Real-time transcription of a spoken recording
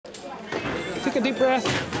Take a deep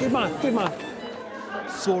breath. Good man, good man.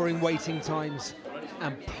 Soaring waiting times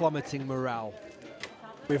and plummeting morale.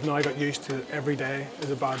 We've now got used to every day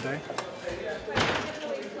is a bad day.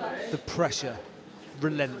 The pressure,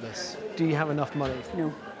 relentless. Do you have enough money?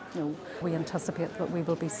 No. We anticipate that we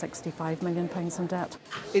will be £65 million in debt.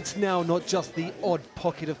 It's now not just the odd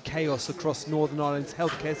pocket of chaos across Northern Ireland's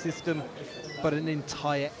healthcare system, but an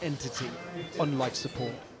entire entity on life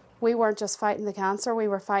support. We weren't just fighting the cancer, we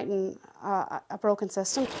were fighting a broken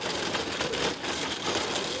system.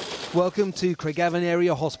 Welcome to Craigavon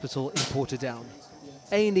Area Hospital in Portadown.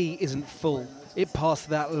 A&E isn't full. It passed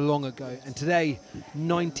that long ago, and today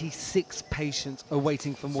 96 patients are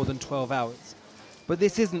waiting for more than 12 hours. But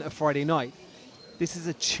this isn't a Friday night. This is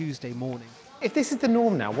a Tuesday morning. If this is the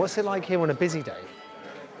norm now, what's it like here on a busy day?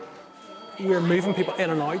 We're moving people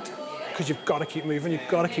in and out because you've got to keep moving. You've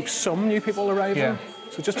got to keep some new people arriving. Yeah.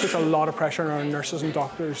 So it just puts a lot of pressure on our nurses and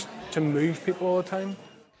doctors to move people all the time.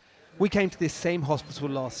 We came to this same hospital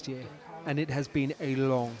last year, and it has been a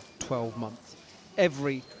long 12 months.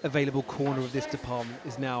 Every available corner of this department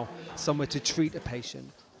is now somewhere to treat a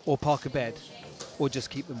patient, or park a bed, or just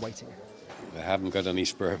keep them waiting. I haven't got any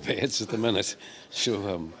spare beds at the minute.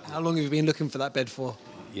 So, How long have you been looking for that bed for?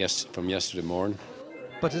 yes, from yesterday morning.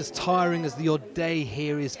 But as tiring as the odd day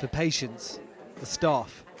here is for patients, the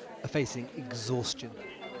staff are facing exhaustion.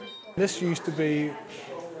 This used to be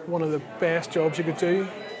one of the best jobs you could do.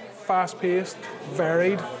 Fast-paced,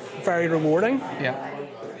 varied, very rewarding. Yeah.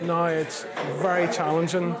 Now it's very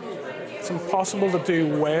challenging. It's impossible to do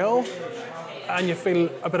well, and you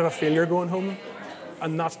feel a bit of a failure going home,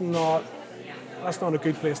 and that's not a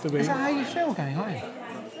good place to be. Is that how you feel going home?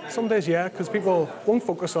 Some days, yeah, because people won't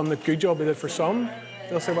focus on the good job they did for some.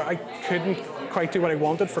 They'll say, well, I couldn't quite do what I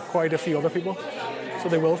wanted for quite a few other people. So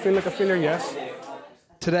they will feel like a failure, yes.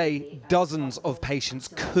 Today, dozens of patients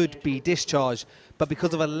could be discharged, but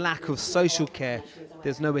because of a lack of social care,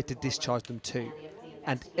 there's nowhere to discharge them to.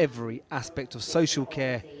 And every aspect of social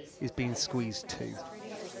care is being squeezed too.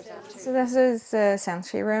 So this is the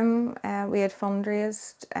sensory room. We had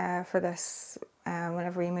fundraised for this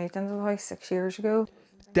whenever we moved into the house 6 years ago.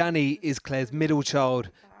 Danny is Claire's middle child,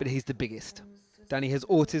 but he's the biggest. Danny has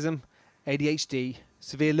autism, ADHD,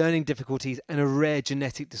 severe learning difficulties and a rare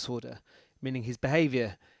genetic disorder, meaning his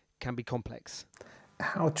behaviour can be complex.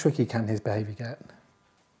 How tricky can his behaviour get?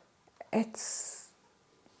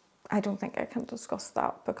 I don't think I can discuss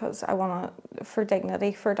that because I want to, for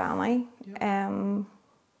dignity for Danny. Yep.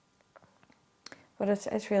 But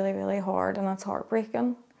it's really, really hard and it's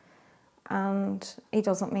heartbreaking. And he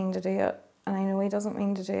doesn't mean to do it. And I know he doesn't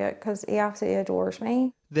mean to do it because he absolutely adores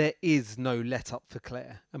me. There is no let up for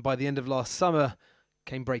Claire. And by the end of last summer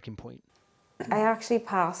came breaking point. I actually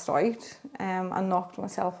passed out and knocked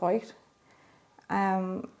myself out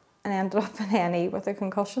and ended up in A&E with a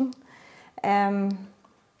concussion. And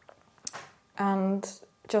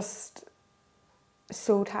just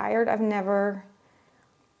so tired. I've never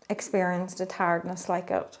experienced a tiredness like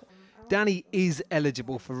it. Danny is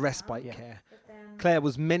eligible for respite care. Claire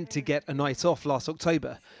was meant to get a night off last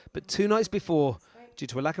October, but 2 nights before, due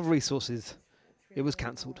to a lack of resources, it was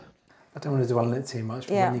cancelled. I don't want to dwell on it too much,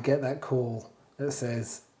 but when you get that call that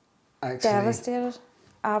says, actually... Devastated,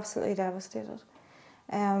 absolutely devastated.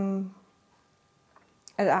 It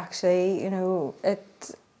actually, you know,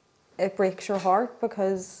 it breaks your heart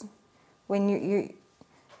because when you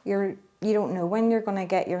don't know when you're going to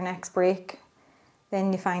get your next break.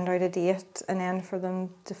 Then you find out a date, and then for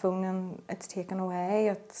them to phone and it's taken away,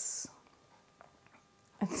 it's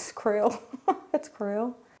cruel. It's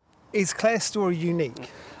cruel. Is Claire's story unique?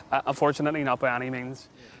 Unfortunately, not by any means.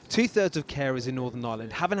 2/3 of carers in Northern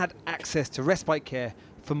Ireland haven't had access to respite care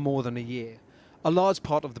for more than a year. A large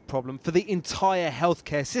part of the problem for the entire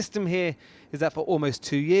healthcare system here is that for almost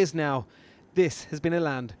 2 years now, this has been a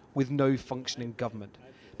land with no functioning government.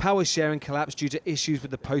 Power sharing collapsed due to issues with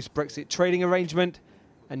the post-Brexit trading arrangement,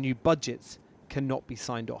 and new budgets cannot be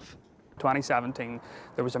signed off. 2017,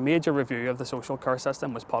 there was a major review of the social care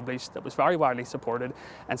system was published that was very widely supported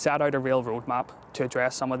and set out a real roadmap to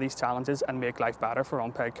address some of these challenges and make life better for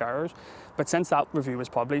unpaid carers. But since that review was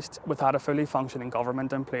published, we've had a fully functioning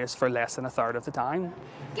government in place for less than a third of the time.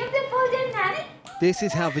 Give the food in, Nanny. This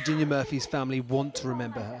is how Virginia Murphy's family want to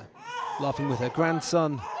remember her, laughing with her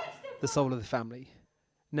grandson, the soul of the family.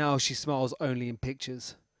 Now she smiles only in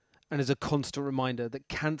pictures and is a constant reminder that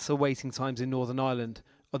cancer waiting times in Northern Ireland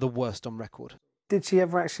are the worst on record. Did she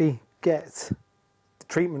ever actually get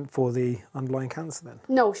treatment for the underlying cancer then?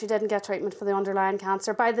 No, she didn't get treatment for the underlying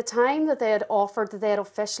cancer. By the time that they had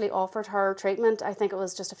officially offered her treatment, I think it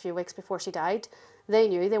was just a few weeks before she died. They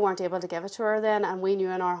knew they weren't able to give it to her then, and we knew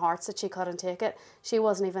in our hearts that she couldn't take it. She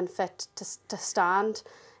wasn't even fit to stand.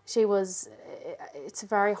 It's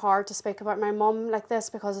very hard to speak about my mum like this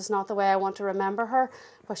because it's not the way I want to remember her,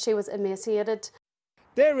 but she was emaciated.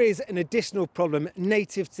 There is an additional problem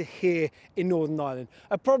native to here in Northern Ireland,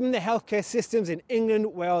 a problem the healthcare systems in England,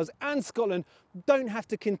 Wales and Scotland don't have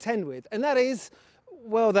to contend with, and that is,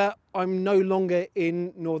 well, that I'm no longer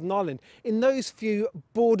in Northern Ireland. In those few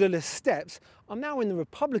borderless steps, I'm now in the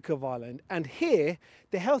Republic of Ireland, and here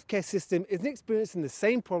the healthcare system is experiencing the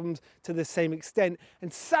same problems to the same extent,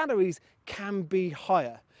 and salaries can be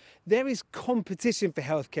higher. There is competition for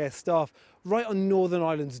healthcare staff right on Northern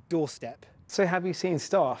Ireland's doorstep. So have you seen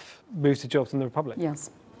staff move to jobs in the Republic? Yes,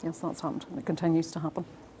 that's happened. It continues to happen.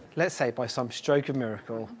 Let's say by some stroke of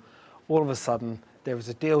miracle, all of a sudden there was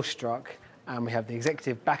a deal struck and we have the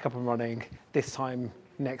executive back up and running this time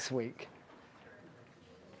next week.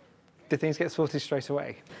 Do things get sorted straight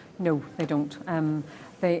away? No, they don't.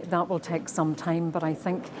 That will take some time, but I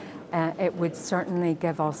think it would certainly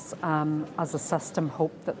give us, as a system,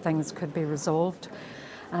 hope that things could be resolved.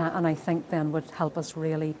 And I think then would help us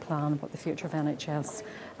really plan what the future of NHS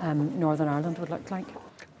Northern Ireland would look like.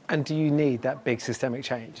 And do you need that big systemic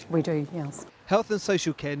change? We do, yes. Health and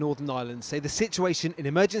Social Care Northern Ireland say the situation in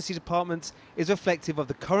emergency departments is reflective of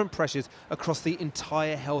the current pressures across the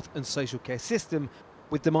entire health and social care system,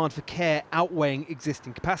 with demand for care outweighing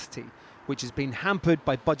existing capacity, which has been hampered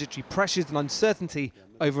by budgetary pressures and uncertainty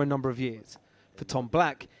over a number of years. For Tom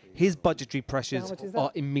Black, his budgetary pressures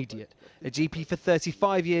are immediate. A GP for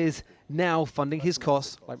 35 years, now funding his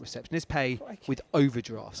costs, like receptionist pay, with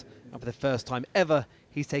overdrafts. And for the first time ever,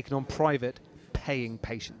 he's taken on private, paying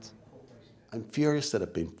patients. I'm furious that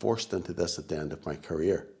I've been forced into this at the end of my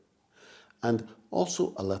career. And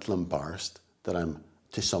also a little embarrassed that I'm,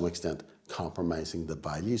 to some extent, compromising the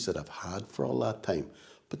values that I've had for all that time.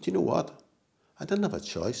 But you know what? I didn't have a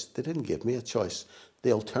choice. They didn't give me a choice.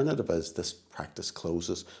 The alternative is this practice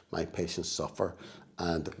closes, my patients suffer,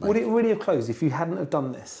 and... Would it really have closed if you hadn't have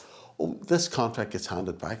done this? Oh, this contract gets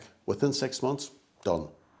handed back. Within 6 months, done.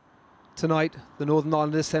 Tonight, the Northern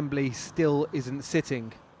Ireland Assembly still isn't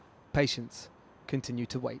sitting. Patients continue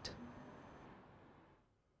to wait.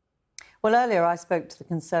 Well, earlier I spoke to the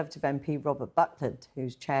Conservative MP Robert Buckland,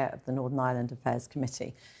 who's chair of the Northern Ireland Affairs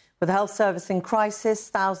Committee. With the health service in crisis,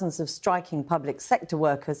 thousands of striking public sector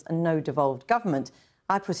workers and no devolved government,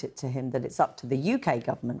 I put it to him that it's up to the UK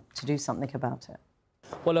government to do something about it.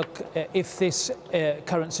 Well, look, if this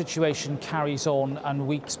current situation carries on and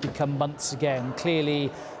weeks become months again,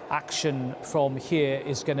 clearly action from here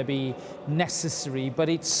is going to be necessary, but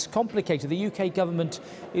it's complicated. The UK government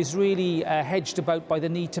is really hedged about by the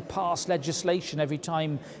need to pass legislation every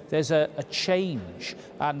time there's a change,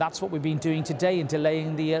 and that's what we've been doing today in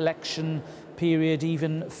delaying the election period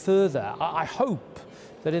even further. I hope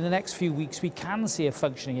that in the next few weeks we can see a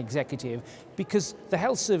functioning executive, because the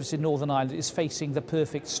health service in Northern Ireland is facing the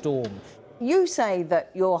perfect storm. You say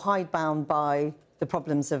that you're hidebound by the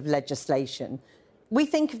problems of legislation. We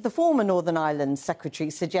think of the former Northern Ireland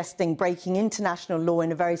Secretary suggesting breaking international law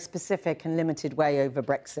in a very specific and limited way over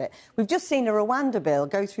Brexit. We've just seen a Rwanda bill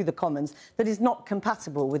go through the Commons that is not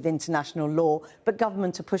compatible with international law, but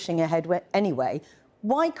government are pushing ahead anyway.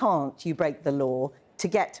 Why can't you break the law to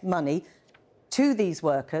get money to these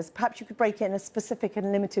workers? Perhaps you could break it in a specific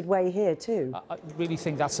and limited way here too. I really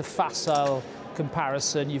think that's a facile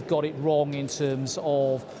comparison. You've got it wrong in terms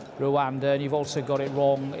of Rwanda, and you've also got it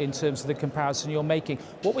wrong in terms of the comparison you're making.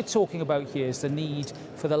 What we're talking about here is the need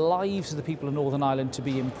for the lives of the people of Northern Ireland to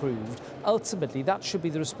be improved. Ultimately, that should be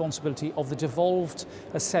the responsibility of the devolved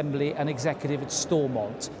Assembly and Executive at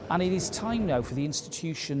Stormont. And it is time now for the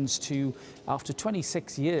institutions to, after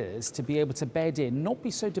 26 years, to be able to bed in, not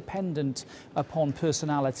be so dependent upon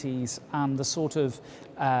personalities and the sort of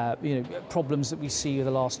problems that we see in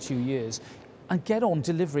the last 2 years, and get on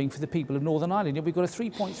delivering for the people of Northern Ireland. We've got a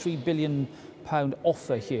 £3.3 billion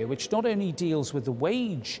offer here, which not only deals with the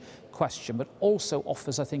wage question, but also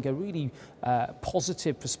offers, I think, a really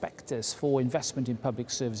positive prospectus for investment in public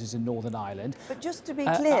services in Northern Ireland. But just to be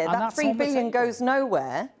clear, that £3 billion goes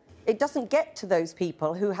nowhere. It doesn't get to those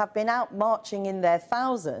people who have been out marching in their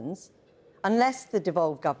thousands unless the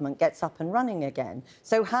devolved government gets up and running again.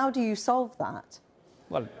 So how do you solve that?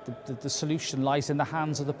 Well, the solution lies in the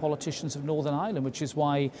hands of the politicians of Northern Ireland, which is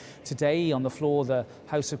why today on the floor of the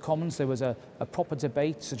House of Commons there was a proper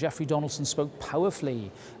debate. Sir Geoffrey Donaldson spoke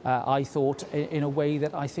powerfully, I thought, in a way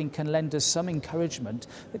that I think can lend us some encouragement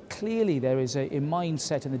that clearly there is a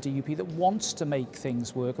mindset in the DUP that wants to make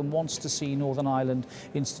things work and wants to see Northern Ireland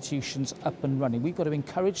institutions up and running. We've got to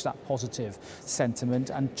encourage that positive sentiment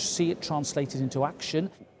and see it translated into action.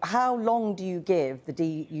 How long do you give the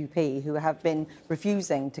DUP, who have been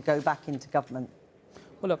refusing to go back into government?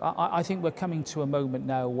 Well, look, I think we're coming to a moment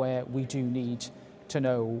now where we do need to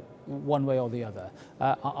know one way or the other.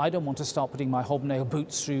 I don't want to start putting my hobnail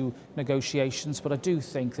boots through negotiations, but I do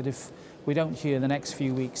think that if we don't hear in the next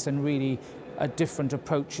few weeks, then really a different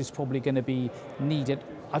approach is probably going to be needed.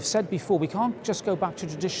 I've said before, we can't just go back to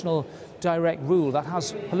traditional direct rule. That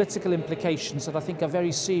has political implications that I think are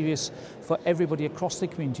very serious for everybody across the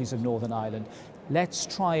communities of Northern Ireland. Let's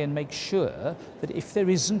try and make sure that if there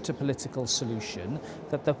isn't a political solution,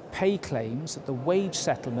 that the pay claims, that the wage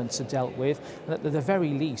settlements are dealt with, and that at the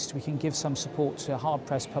very least we can give some support to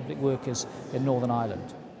hard-pressed public workers in Northern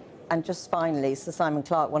Ireland. And just finally, Sir Simon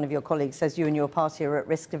Clarke, one of your colleagues, says you and your party are at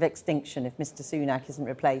risk of extinction if Mr Sunak isn't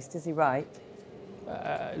replaced. Is he right?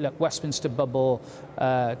 Look, Westminster bubble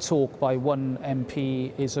talk by one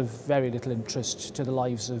MP is of very little interest to the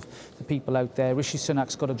lives of the people out there. Rishi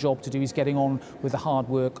Sunak's got a job to do. He's getting on with the hard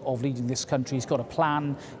work of leading this country. He's got a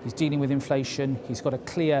plan. He's dealing with inflation. He's got a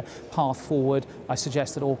clear path forward. I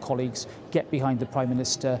suggest that all colleagues get behind the Prime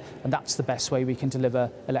Minister, and that's the best way we can deliver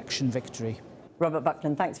election victory. Robert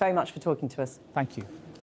Buckland, thanks very much for talking to us. Thank you.